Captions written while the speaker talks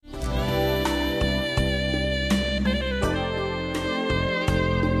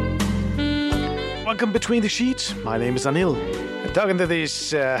welcome Between the Sheets. My name is Anil. I'm talking to this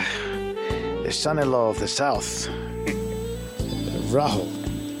son-in-law of the South, Rahul.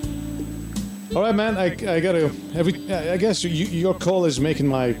 All right, man. I gotta. I guess your call is making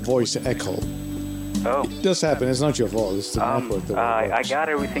my voice echo. Oh. It does happen. It's not your fault. It's the network that I works. got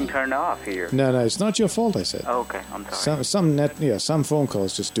everything turned off here. No, it's not your fault. I said. Oh, okay, I'm sorry. Some phone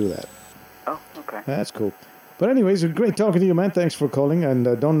calls just do that. Oh, okay. That's cool. But anyways, great talking to you, man. Thanks for calling, and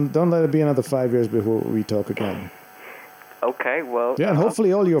don't let it be another 5 years before we talk again. Okay, well... Yeah, and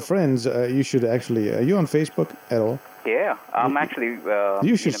hopefully all your friends, you should actually... Are you on Facebook at all? Yeah, I'm actually...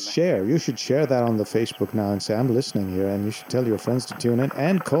 you should share. You should share that on the Facebook now and say, I'm listening here, and you should tell your friends to tune in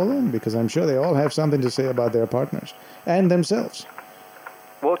and call in, because I'm sure they all have something to say about their partners and themselves.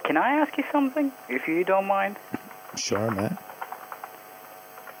 Well, can I ask you something, if you don't mind? Sure, man.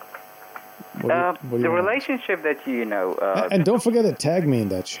 The relationship that you know... and don't forget to tag me in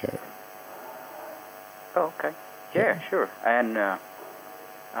that share. Oh, okay. Yeah, sure. And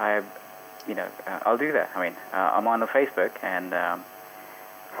I'll do that. I mean, I'm on the Facebook, and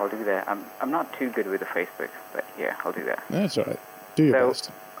I'll do that. I'm not too good with the Facebook, but yeah, I'll do that. That's all right. Do your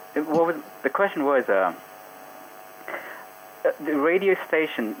best. The question was, the radio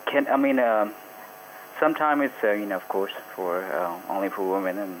station sometimes it's, of course, for only for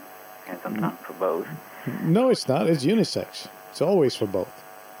women, and sometimes for both. No, it's not. It's unisex. It's always for both.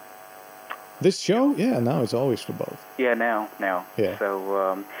 This show? Yeah, now it's always for both. Yeah, now. Yeah.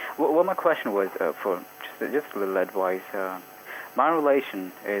 So, well, my question was for just a little advice. My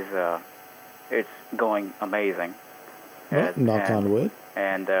relation is it's going amazing. Well, knock on wood.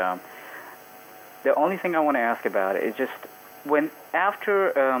 And the only thing I want to ask about it is just when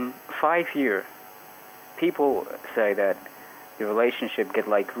after 5 years, people say that the relationship get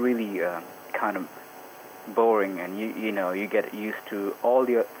like really kind of boring, and you get used to all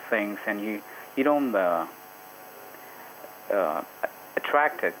the things, and you don't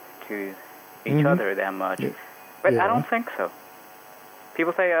attracted to each other that much. Yeah. But I don't think so.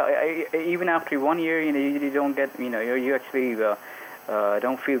 People say even after 1 year, you don't get, you actually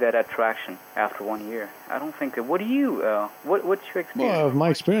don't feel that attraction after 1 year. I don't think that. What do you? What's your experience? Well, my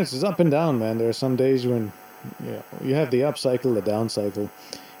experience is up and down, man. There are some days when you have the up cycle, the down cycle.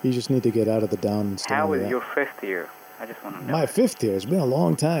 You just need to get out of the down and stay. How was your 5th year? I just want to know. My 5th year? It's been a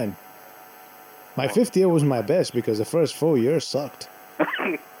long time. My 5th year was my best because the first 4 years sucked.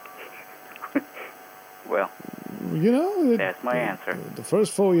 Well, that's my answer. The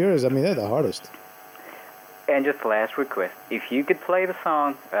first 4 years, they're the hardest. And just last request. If you could play the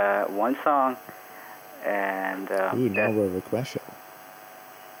song, one song, and... now we're a request show.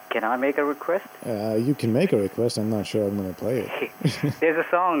 Can I make a request? You can make a request. I'm not sure I'm going to play it. There's a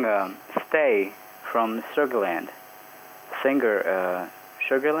song, Stay, from Sugarland. Singer,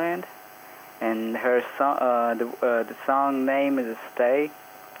 Sugarland. And her song, the song name is Stay.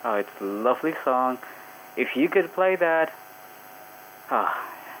 Oh, it's a lovely song. If you could play that,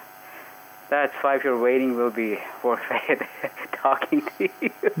 that 5 year waiting will be worth it talking to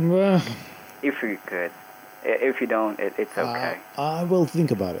you. Well... If you could. If you don't, it's okay. I will think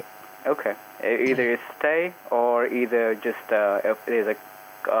about it. Okay. Either it's Stay, or either just if there's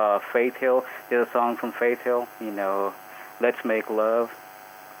a Faith Hill. There's a song from Faith Hill. Let's Make Love.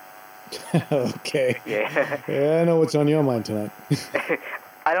 Okay. Yeah. Yeah, I know what's on your mind tonight.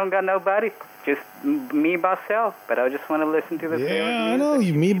 I don't got nobody. Just me myself. But I just want to listen to the. Yeah, I know.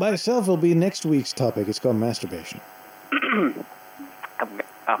 Me myself will be next week's topic. It's called masturbation.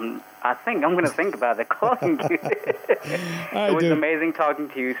 I think I'm going to think about it calling you. It was amazing talking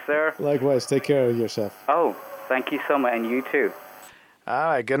to you, sir. Likewise. Take care of yourself. Oh, thank you so much, and you too. All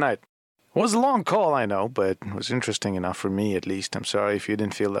right, good night. It was a long call, I know, but it was interesting enough for me, at least. I'm sorry if you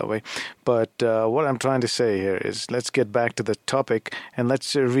didn't feel that way. But what I'm trying to say here is let's get back to the topic, and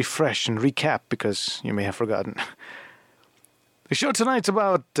let's refresh and recap, because you may have forgotten. The show tonight's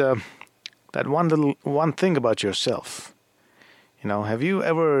about that one thing about yourself. Have you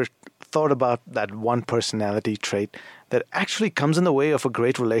ever thought about that one personality trait that actually comes in the way of a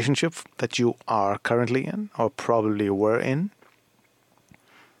great relationship that you are currently in or probably were in?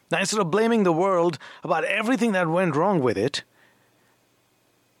 Now, instead of blaming the world about everything that went wrong with it,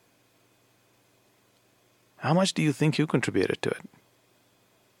 how much do you think you contributed to it?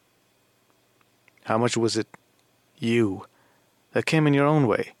 How much was it you that came in your own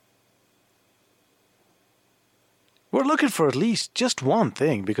way? We're looking for at least just one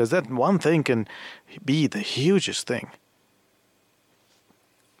thing, because that one thing can be the hugest thing.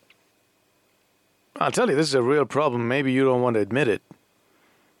 I'll tell you, this is a real problem. Maybe you don't want to admit it.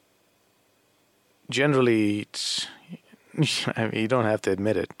 Generally, you don't have to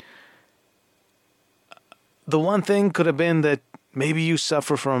admit it. The one thing could have been that maybe you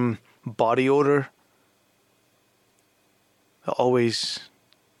suffer from body odor. Always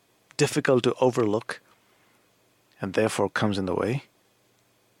difficult to overlook, and therefore comes in the way.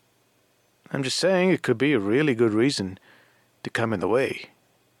 I'm just saying it could be a really good reason to come in the way.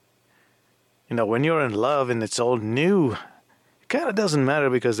 You know, when you're in love and it's all new, it kind of doesn't matter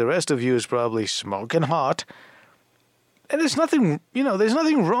because the rest of you is probably smoking hot. And there's nothing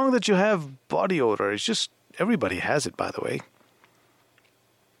wrong that you have body odor. It's just everybody has it, by the way.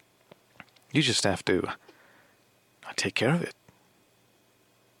 You just have to take care of it.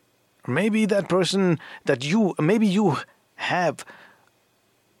 Or maybe that person maybe you have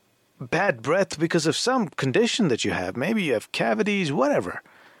bad breath because of some condition that you have. Maybe you have cavities, whatever.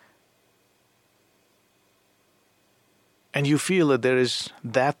 And you feel that there is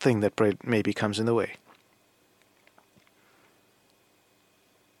that thing that maybe comes in the way.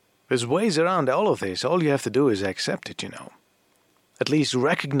 There's ways around all of this. All you have to do is accept it, At least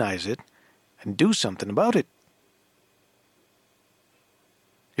recognize it and do something about it.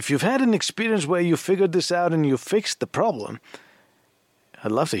 If you've had an experience where you figured this out and you fixed the problem,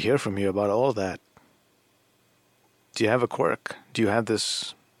 I'd love to hear from you about all that. Do you have a quirk? Do you have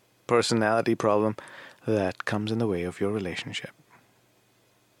this personality problem that comes in the way of your relationship?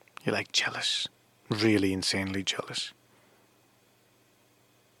 You're like jealous, really insanely jealous.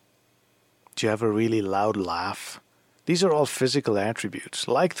 Do you have a really loud laugh? These are all physical attributes.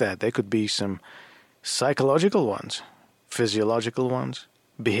 Like that, there could be some psychological ones, physiological ones,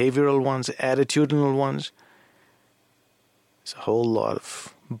 behavioral ones, attitudinal ones. It's a whole lot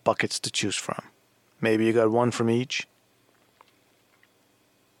of buckets to choose from. Maybe you got one from each.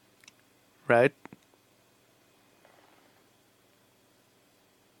 Right?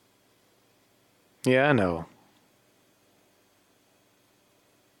 Yeah, I know.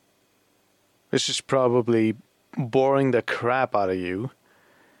 This is probably boring the crap out of you.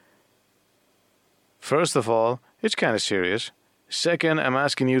 First of all, it's kind of serious. Second, I'm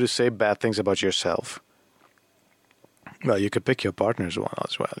asking you to say bad things about yourself. Well, you could pick your partner's one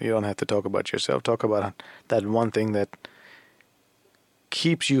as well. You don't have to talk about yourself. Talk about that one thing that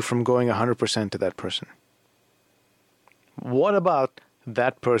keeps you from going 100% to that person. What about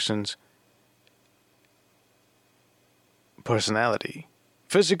that person's personality?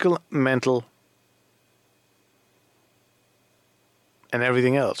 Physical, mental, and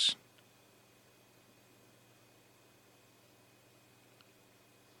everything else.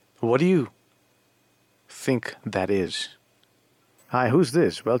 What do you think that is? Hi, who's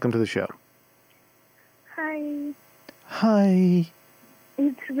this? Welcome to the show. Hi. Hi.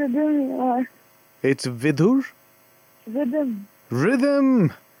 It's Rhythm. It's Vidur? Rhythm.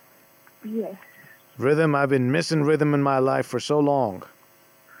 Rhythm! Yes. Rhythm, I've been missing rhythm in my life for so long.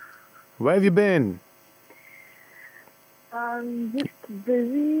 Where have you been? Just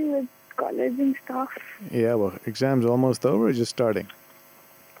busy with college and stuff. Yeah, well, exams almost over or just starting?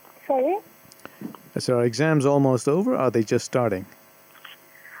 Sorry? So are exams almost over or are they just starting?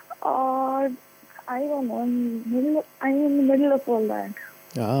 I don't know. I'm in the middle of all that.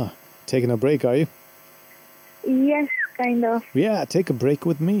 Ah, taking a break, are you? Yes, kind of. Yeah, take a break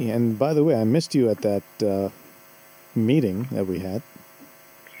with me. And by the way, I missed you at that meeting that we had.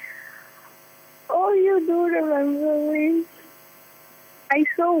 Oh, you do remember me. I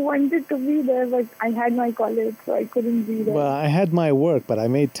so wanted to be there, but I had my college, so I couldn't be there. Well, I had my work, but I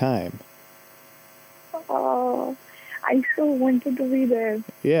made time. I so wanted to be there.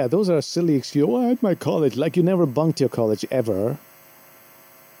 Yeah, those are silly excuses. Oh, I had my college. Like you never bunked your college ever.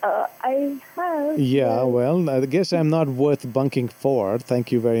 I have. Yeah, well, I guess I'm not worth bunking for.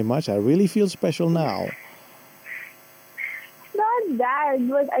 Thank you very much. I really feel special now. Not that,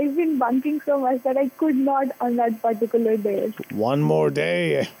 but I've been bunking so much that I could not on that particular day. One more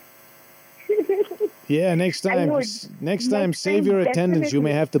day. Yeah, next time, save your attendance. You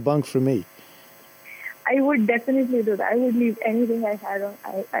may have to bunk for me. I would definitely do that. I would leave anything I had on.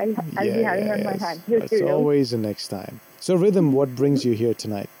 I'll be having on my hand. It's always the next time. So, Rhythm, what brings you here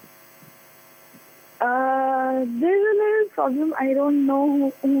tonight? There's a little problem. I don't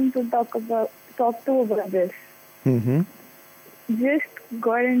know whom to talk to about this. Mm-hmm. Just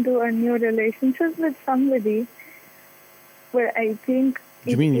got into a new relationship with somebody where I think...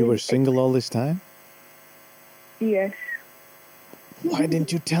 You mean you were single all this time? Yes. Why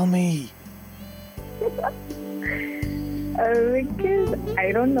didn't you tell me? Because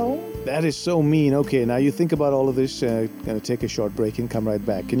I don't know. That is so mean. Okay, now you think about all of this. Gonna take a short break and come right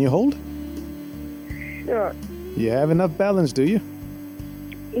back. Can you hold? Sure. You have enough balance, do you?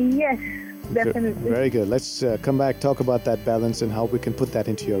 Yes, definitely. Very good. Let's come back, talk about that balance and how we can put that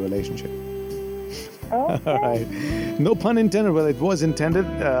into your relationship. Okay. All right. No pun intended. Well, it was intended.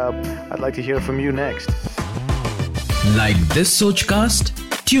 I'd like to hear from you next. Like this Sochcast?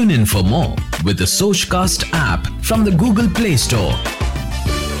 Tune in for more with the Sochcast app from the Google Play Store.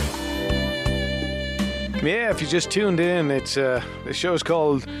 Yeah, if you just tuned in, it's the show's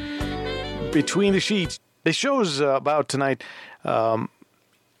called Between the Sheets. The show's about tonight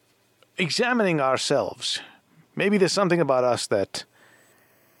examining ourselves. Maybe there's something about us that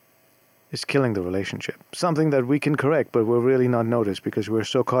is killing the relationship. Something that we can correct, but we'll really not notice because we're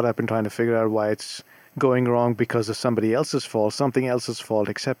so caught up in trying to figure out why it's going wrong because of somebody else's fault, something else's fault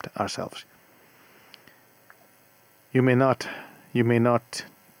except ourselves. You may not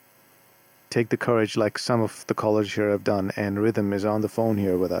take the courage like some of the callers here have done, and Rhythm is on the phone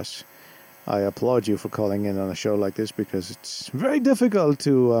here with us. I applaud you for calling in on a show like this because it's very difficult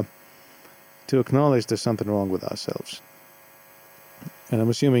to acknowledge there's something wrong with ourselves. And I'm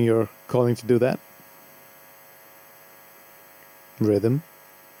assuming you're calling to do that? Rhythm?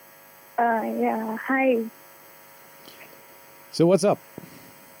 Yeah, hi. So what's up?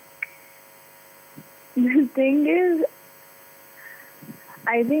 The thing is,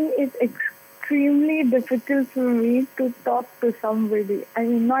 I think it's extremely difficult for me to talk to somebody. I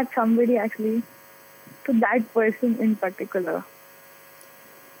mean, not somebody actually, to that person in particular.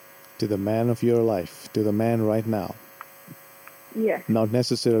 To the man of your life, to the man right now. Yes. Not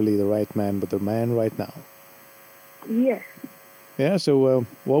necessarily the right man, but the man right now. Yes. Yeah, so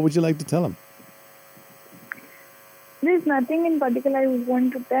what would you like to tell him? There's nothing in particular I would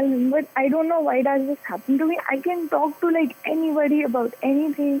want to tell him, but I don't know why does this happen to me. I can talk to like anybody about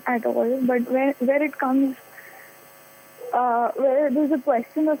anything at all, but where it comes, where there's a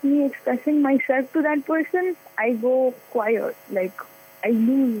question of me expressing myself to that person, I go quiet. Like I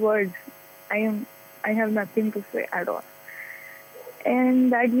lose words. I have nothing to say at all,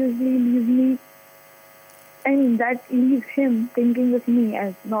 and that usually leaves me. I mean, that leaves him thinking of me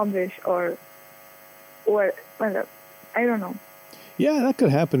as snobbish or well, I don't know. Yeah, that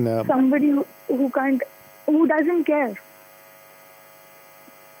could happen. Somebody who doesn't care.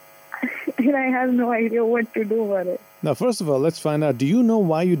 And I have no idea what to do about it. Now, first of all, let's find out, do you know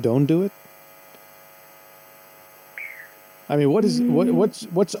why you don't do it? I mean,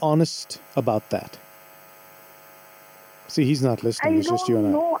 what's honest about that? See, he's not listening. It's just you and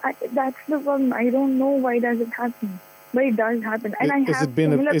I. Know. That's the problem. I don't know why does it happen. But it does happen. And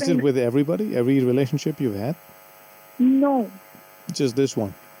Is it with everybody? Every relationship you've had? No. Just this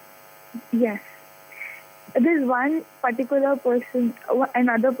one? Yes. There's one particular person,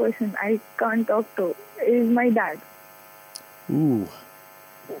 another person I can't talk to is my dad. Ooh.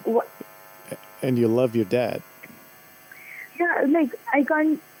 What? And you love your dad? Yeah, like I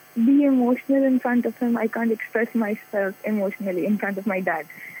can't be emotional in front of him. I can't express myself emotionally in front of my dad.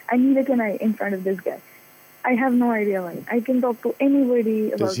 And neither can I in front of this guy. I have no idea why. I can talk to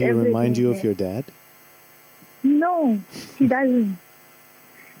anybody about everything. Does he remind you of your dad? No, he doesn't.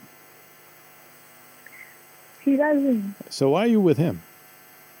 He doesn't. So why are you with him?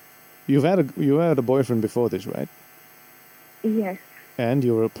 You had a boyfriend before this, right? Yes. And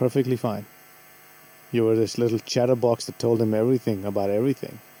you were perfectly fine. You were this little chatterbox that told him everything about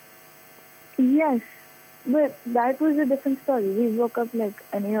everything. Yes, but that was a different story. We broke up like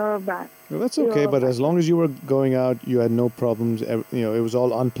a year back. Well, that's okay, but as long as you were going out, you had no problems. It was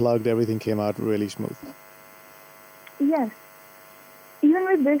all unplugged. Everything came out really smooth. Yes. Even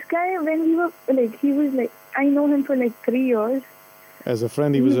with this guy, when we were like, he was like, I know him for like 3 years. As a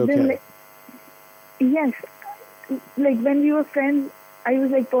friend, he was okay. Yes. Like when we were friends, I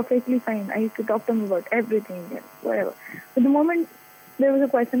was like perfectly fine. I used to talk to him about everything and whatever. But the moment there was a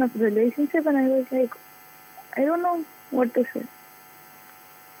question of relationship, and I was like, I don't know what to say.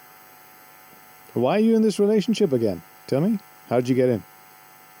 Why are you in this relationship again? Tell me. How'd you get in?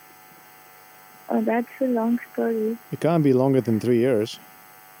 That's a long story. It can't be longer than 3 years.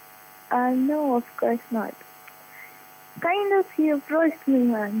 No, of course not. Kind of, he approached me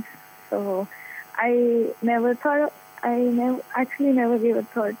once. So I never gave a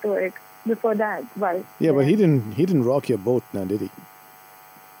thought to it before that. But he didn't rock your boat now, did he?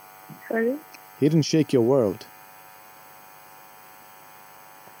 Sorry? He didn't shake your world.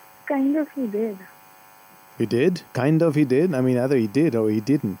 Kind of he did. He did? Kind of he did? I mean, either he did or he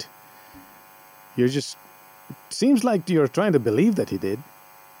didn't. Seems like you're trying to believe that he did.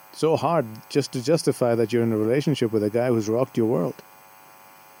 So hard just to justify that you're in a relationship with a guy who's rocked your world.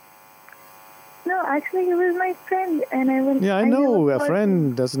 No, actually he was my friend, and I will. Yeah, I know. A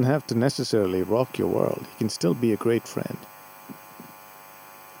friend doesn't have to necessarily rock your world. He can still be a great friend.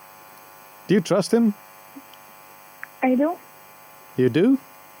 Do you trust him? I do. You do?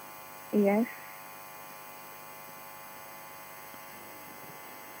 Yes.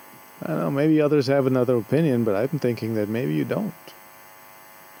 I don't know, maybe others have another opinion, but I'm thinking that maybe you don't.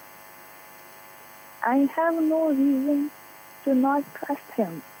 I have no reason to not trust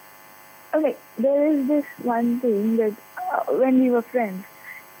him. Okay, there is this one thing that when we were friends,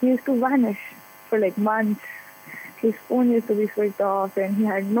 he used to vanish for like months. His phone used to be switched off and he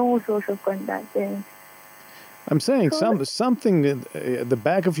had no source of contact. And I'm saying So- something at the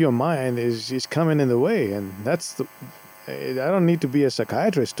back of your mind is coming in the way, and that's the. I don't need to be a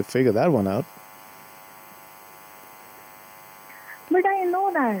psychiatrist to figure that one out. But I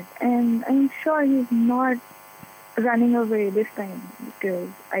know that, and I'm sure he's not running away this time because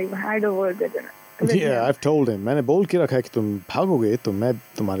I've had a word with him. Yeah, I've told him. मैंने बोल के रखा है कि तुम भागोगे तो मैं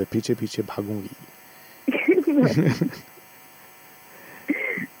तुम्हारे पीछे पीछे भागूंगी.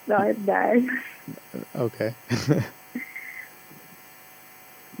 Not that. Okay.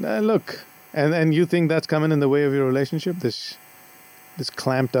 Look, and you think that's coming in the way of your relationship? This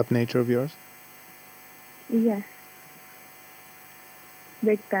clamped up nature of yours? Yes.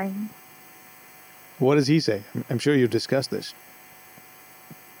 Big time. What does he say? I'm sure you've discussed this.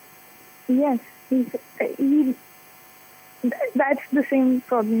 Yes, that's the same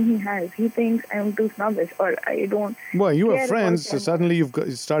problem he has. He thinks I'm too snobbish or I don't. Well, you were care friends, about so them. suddenly you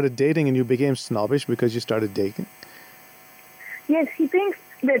started dating and you became snobbish because you started dating. Yes, he thinks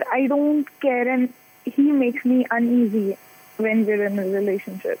that I don't care and he makes me uneasy when we're in a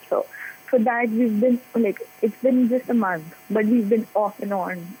relationship. So for that we've been it's been just a month, but we've been off and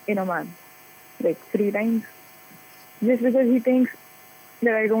on in a month, like 3 times. Just because he thinks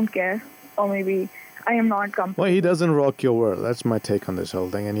that I don't care or maybe I am not comfortable. Well, he doesn't rock your world. That's my take on this whole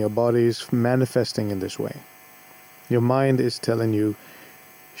thing. And your body is manifesting in this way. Your mind is telling you,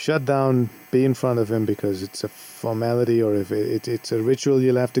 shut down, be in front of him because it's a formality, or if it's a ritual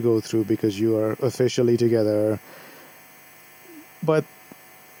you'll have to go through because you are officially together. But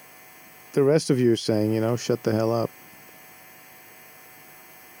the rest of you is saying, shut the hell up.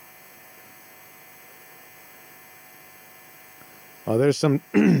 Oh, there's some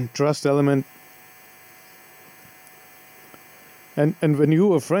trust element. And when you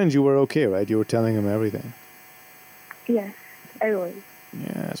were friends, you were okay, right? You were telling him everything. Yes, I was.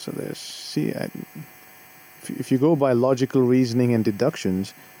 Yeah, so if you go by logical reasoning and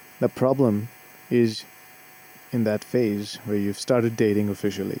deductions, the problem is in that phase where you've started dating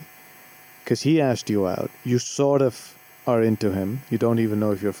officially. Because he asked you out. You sort of are into him. You don't even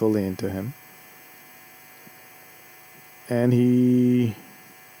know if you're fully into him. And he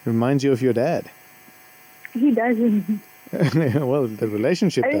reminds you of your dad. He doesn't. Well, the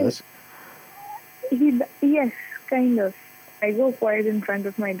relationship does. Yes, kind of. I go quiet in front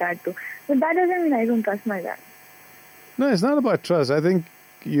of my dad too. But that doesn't mean I don't trust my dad. No, it's not about trust. I think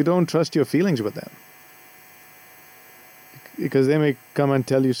you don't trust your feelings with them. Because they may come and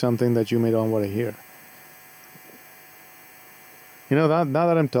tell you something that you may not want to hear. Now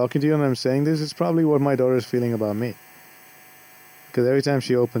that I'm talking to you and I'm saying this, it's probably what my daughter is feeling about me. Because every time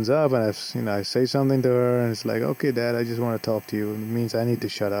she opens up and I say something to her and it's like, okay, Dad, I just want to talk to you. It means I need to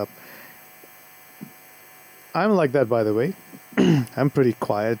shut up. I'm like that, by the way. I'm pretty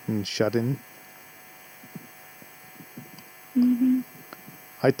quiet and shut in. Mm-hmm.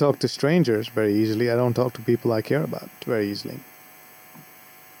 I talk to strangers very easily. I don't talk to people I care about very easily.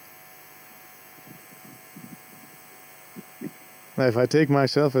 Now, if I take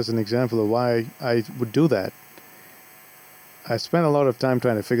myself as an example of why I would do that, I spent a lot of time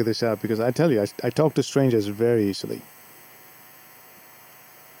trying to figure this out because I tell you, I talk to strangers very easily.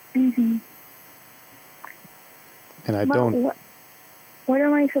 Mm-hmm. And I But don't... What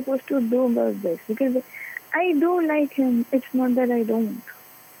am I supposed to do about this? Because I do like him. It's not that I don't.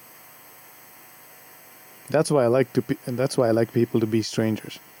 That's why I like people to be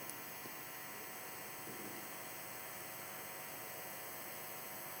strangers.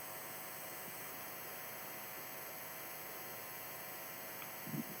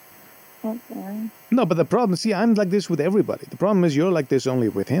 Okay. No, but the problem, see, I'm like this with everybody. The problem is you're like this only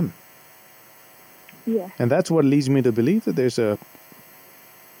with him. Yeah. And that's what leads me to believe that there's a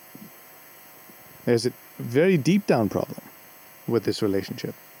very deep down problem with this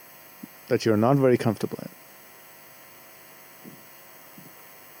relationship that you're not very comfortable in.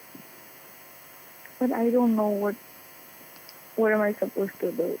 But I don't know what am I supposed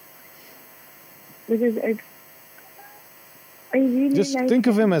to do? Because I really Just like think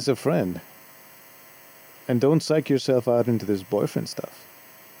of him as a friend. And don't psych yourself out into this boyfriend stuff.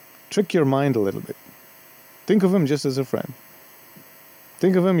 Trick your mind a little bit. Think of him just as a friend.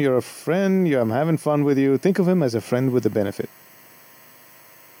 Think of him, you're a friend, I'm having fun with you. Think of him as a friend with a benefit.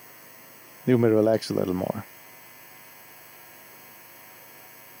 You may relax a little more.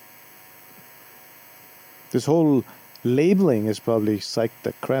 This whole labeling has probably psyched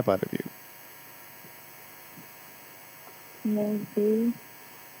the crap out of you. Maybe.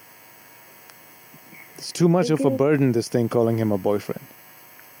 It's too much of a burden, this thing, calling him a boyfriend.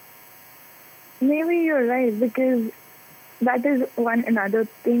 Maybe you're right, because that is another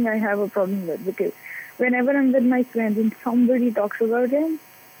thing I have a problem with. Because whenever I'm with my friends and somebody talks about him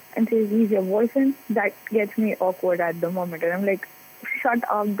and says he's your boyfriend, that gets me awkward at the moment. And I'm like, shut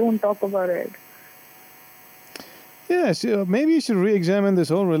up, don't talk about it. Yeah, so maybe you should re-examine this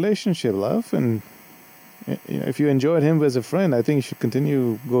whole relationship, love. And if you enjoyed him as a friend, I think you should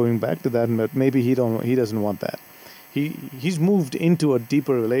continue going back to that. But maybe he doesn't want that. He's moved into a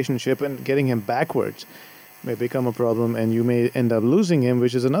deeper relationship, and getting him backwards may become a problem, and you may end up losing him,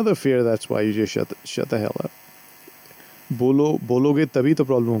 which is another fear. That's why you just shut the hell up. बोलोगे तभी तो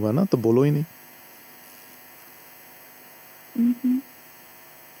problem होगा ना, तो बोलो ही नहीं. Mm-hmm.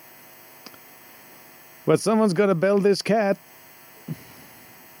 But someone's got to bell this cat.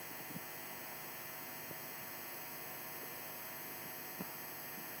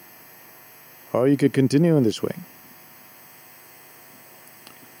 Or you could continue in this way.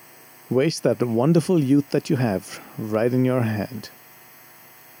 Waste that wonderful youth that you have right in your hand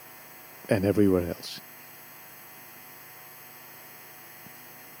and everywhere else.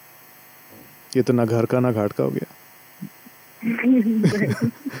 ये तो ना घर का ना घाट का हो गया.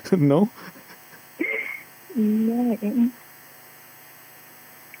 No? No.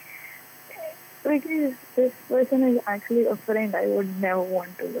 Because this person is actually a friend I would never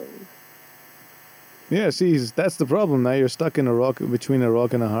want to lose. Yeah, see, that's the problem. Now you're stuck in between a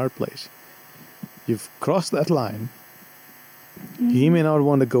rock and a hard place. You've crossed that line. Mm-hmm. He may not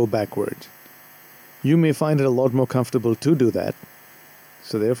want to go backwards. You may find it a lot more comfortable to do that.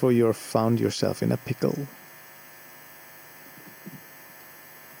 So therefore you've found yourself in a pickle.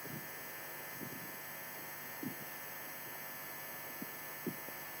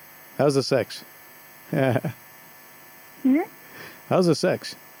 How's the sex? Hmm? How's the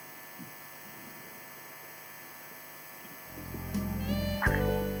sex?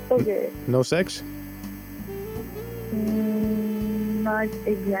 Okay. No sex? Not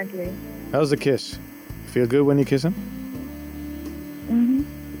exactly. How's the kiss? Feel good when you kiss him? Mm-hmm.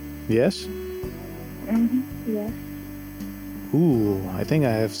 Yes? Mm-hmm. Yes. Ooh, I think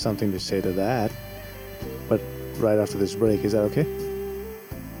I have something to say to that. But right after this break, is that okay?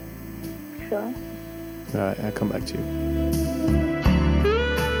 Sure. Alright, I'll come back to you.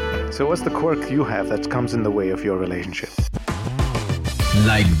 So what's the quirk you have that comes in the way of your relationship?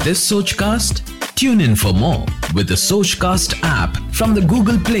 Like this Sochcast? Tune in for more with the Sochcast app from the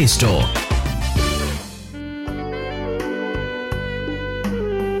Google Play Store.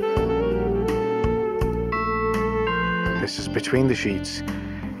 This is Between the Sheets.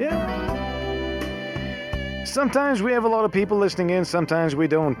 Yeah. Sometimes we have a lot of people listening in, sometimes we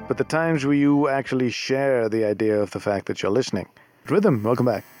don't. But the times where you actually share the idea of the fact that you're listening. Rhythm, welcome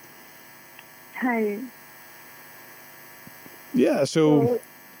back. Hi. Yeah, so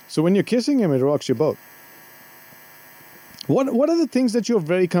when you're kissing him, it rocks your boat. What are the things that you're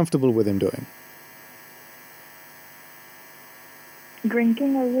very comfortable with him doing?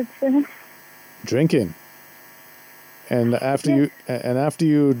 Drinking, I would say. Drinking. And after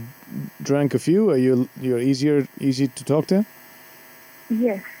you drank a few, you're easy to talk to?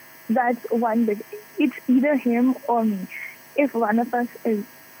 Yes, that's one bit. It's either him or me. If one of us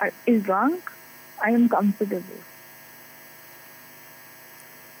is drunk, I am comfortable.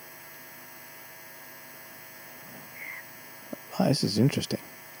 Ah, this is interesting.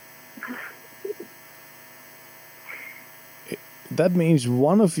 That means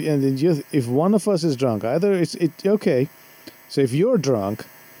one of you, and if one of us is drunk, either it's okay. So if you're drunk,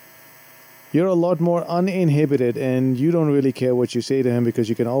 you're a lot more uninhibited, and you don't really care what you say to him because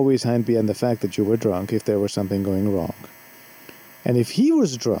you can always hide behind the fact that you were drunk if there was something going wrong. And if he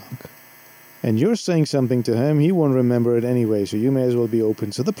was drunk, and you're saying something to him, he won't remember it anyway. So you may as well be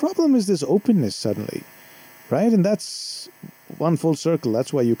open. So the problem is this openness suddenly, right? And that's one full circle.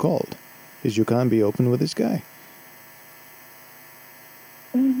 That's why you called, is you can't be open with this guy.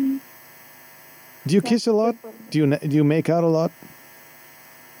 Mm-hmm. Do you kiss a lot? Do you make out a lot?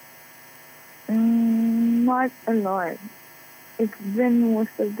 Not a lot. It's been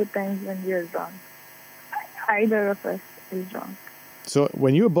most of the times when we're drunk. Either of us is drunk. So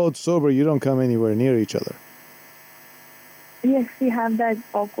when you're both sober, you don't come anywhere near each other? Yes, we have that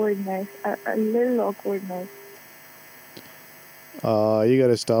awkwardness, a little awkwardness. You got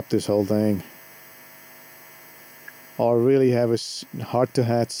to stop this whole thing. Or really have a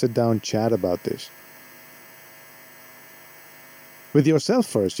heart-to-heart, sit-down chat about this. With yourself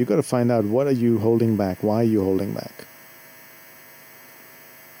first. You got to find out, what are you holding back? Why are you holding back?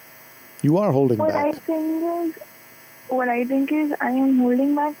 You are holding What back. I think is I am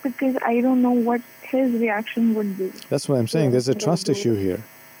holding back because I don't know what his reaction would be. That's what I'm saying. There's a trust issue here.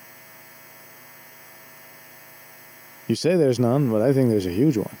 You say there's none, but I think there's a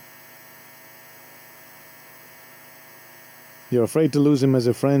huge one. You're afraid to lose him as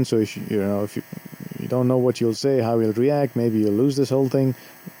a friend, so if you don't know what you'll say, how he'll react, maybe you'll lose this whole thing.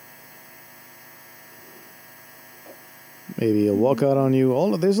 Maybe he'll walk out on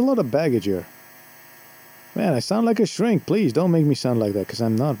you. There's a lot of baggage here. Man, I sound like a shrink. Please don't make me sound like that, because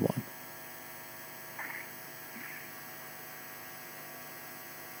I'm not one.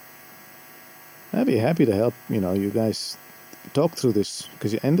 I'd be happy to help, you guys talk through this,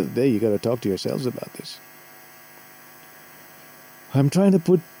 because at the end of the day, you got to talk to yourselves about this. I'm trying to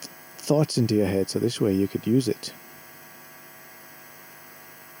put thoughts into your head, so this way you could use it.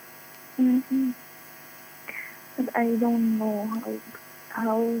 Mm-hmm. But I don't know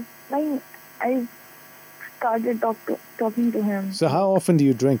how I started talking to him. So how often do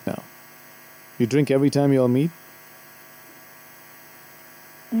you drink now? You drink every time you all meet?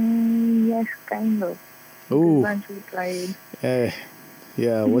 Yes, kind of. Ooh. Once we tried.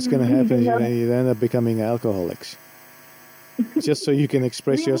 Yeah, what's going to happen is you end up becoming alcoholics. Just so you can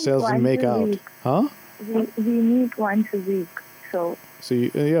express yourselves and make out. Week. Huh? We meet once a week, so...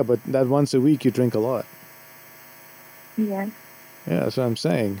 So but that once a week you drink a lot. Yes. Yeah, that's what I'm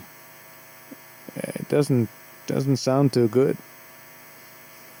saying. It doesn't sound too good.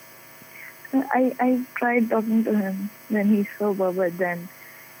 I tried talking to him when he's sober, but then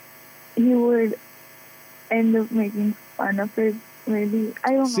he would end up making fun of it. Maybe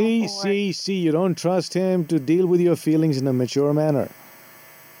I don't know. See, you don't trust him to deal with your feelings in a mature manner.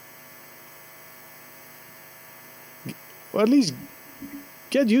 Or at least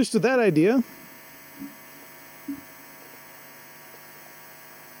get used to that idea.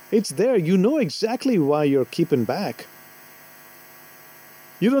 It's there. You know exactly why you're keeping back.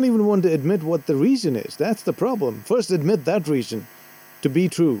 You don't even want to admit what the reason is. That's the problem. First, admit that reason to be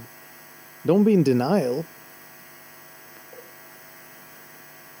true. Don't be in denial.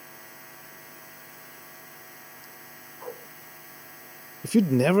 If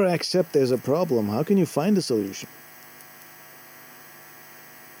you'd never accept there's a problem, how can you find a solution?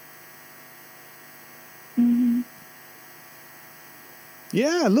 Mm-hmm.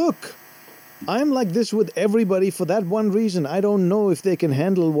 Yeah, look. I'm like this with everybody for that one reason. I don't know if they can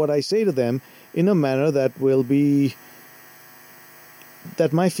handle what I say to them in a manner that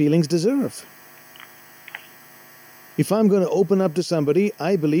my feelings deserve. If I'm going to open up to somebody,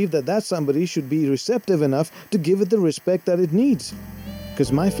 I believe that somebody should be receptive enough to give it the respect that it needs.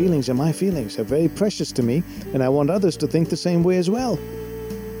 Because my feelings are my feelings. They're very precious to me, and I want others to think the same way as well.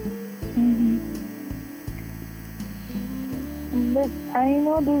 Mm-hmm. But I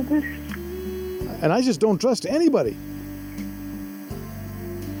know there's this... And I just don't trust anybody.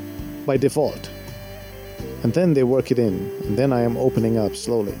 By default. And then they work it in. And then I am opening up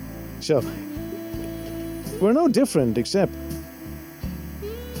slowly. So, we're no different except...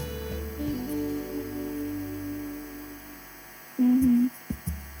 Mm-hmm.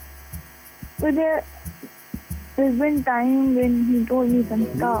 But there's been time when he told me some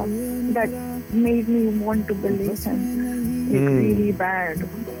stuff that made me want to believe him. It's really bad.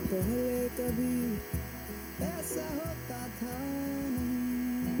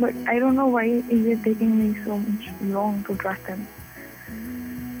 But I don't know why is it taking me so much long to trust him.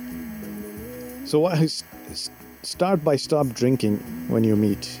 So start by stop drinking when you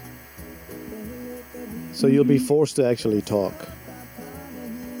meet. So you'll be forced to actually talk.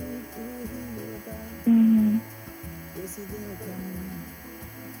 Mm-hmm.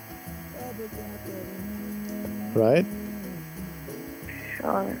 Right?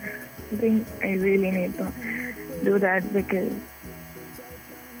 Sure. I think I really need to do that because...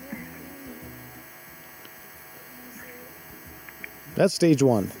 That's stage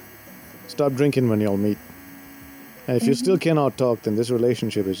one. Stop drinking when y'all meet. And if you still cannot talk, then this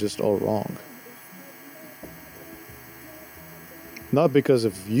relationship is just all wrong. Not because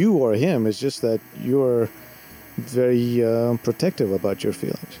of you or him, it's just that you're very protective about your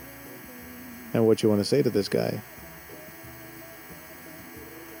feelings and what you want to say to this guy.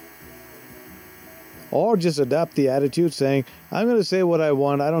 Or just adapt the attitude saying, I'm going to say what I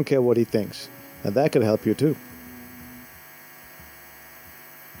want, I don't care what he thinks. And that could help you too.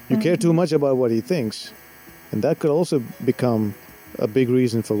 You care too much about what he thinks, and that could also become a big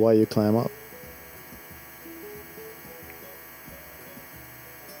reason for why you clam up.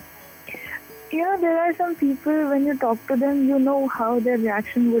 there are some people, when you talk to them, you know how their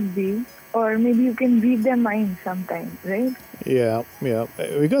reaction would be. Or maybe you can read their mind sometimes, right? Yeah.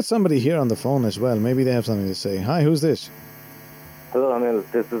 We got somebody here on the phone as well. Maybe they have something to say. Hi, who's this? Hello, Anil.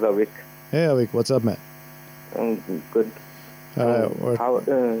 This is Avik. Hey, Avik. What's up, man? I'm good.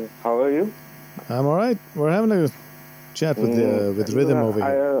 How are you? I'm all right. We're having a chat with Rhythm over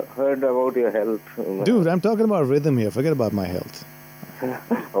here. I heard about your health. Dude, I'm talking about Rhythm here. Forget about my health.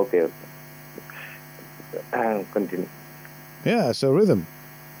 Okay. Continue. Yeah, so Rhythm.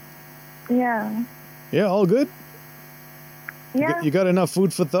 Yeah. Yeah, all good? Yeah. You got enough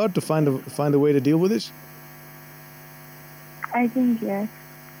food for thought to find a way to deal with this? I think yes.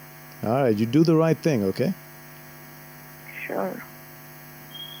 All right, you do the right thing, okay? Sure.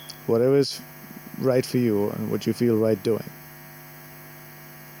 Whatever is right for you and what you feel right doing.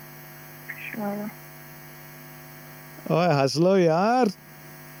 Sure. ओए हंस लो यार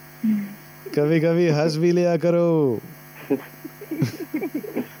कभी कभी हंस भी लिया करो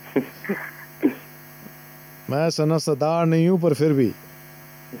मैं समझदार नहीं हूँ पर फिर भी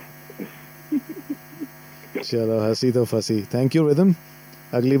चलो हंसी तो फंसी थैंक यू रिदम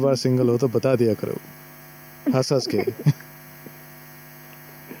अगली बार सिंगल हो तो बता दिया करो हंस हंस के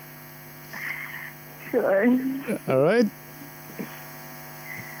Sure. All right?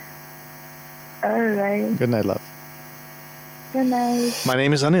 All right. Good night, love. Good night. My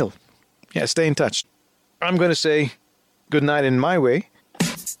name is Anil. Yeah, stay in touch. I'm going to say good night in my way.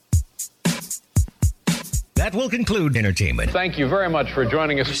 That will conclude entertainment. Thank you very much for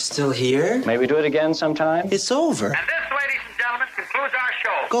joining us. You're still here? Maybe do it again sometime. It's over. And this, ladies and gentlemen, concludes our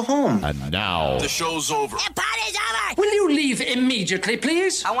show. Go home. And now, The show's over. Party's over! Will you leave immediately,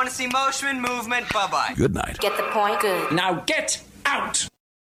 please? I want to see motion, movement, bye-bye. good night. Get the point? Good. Now get out!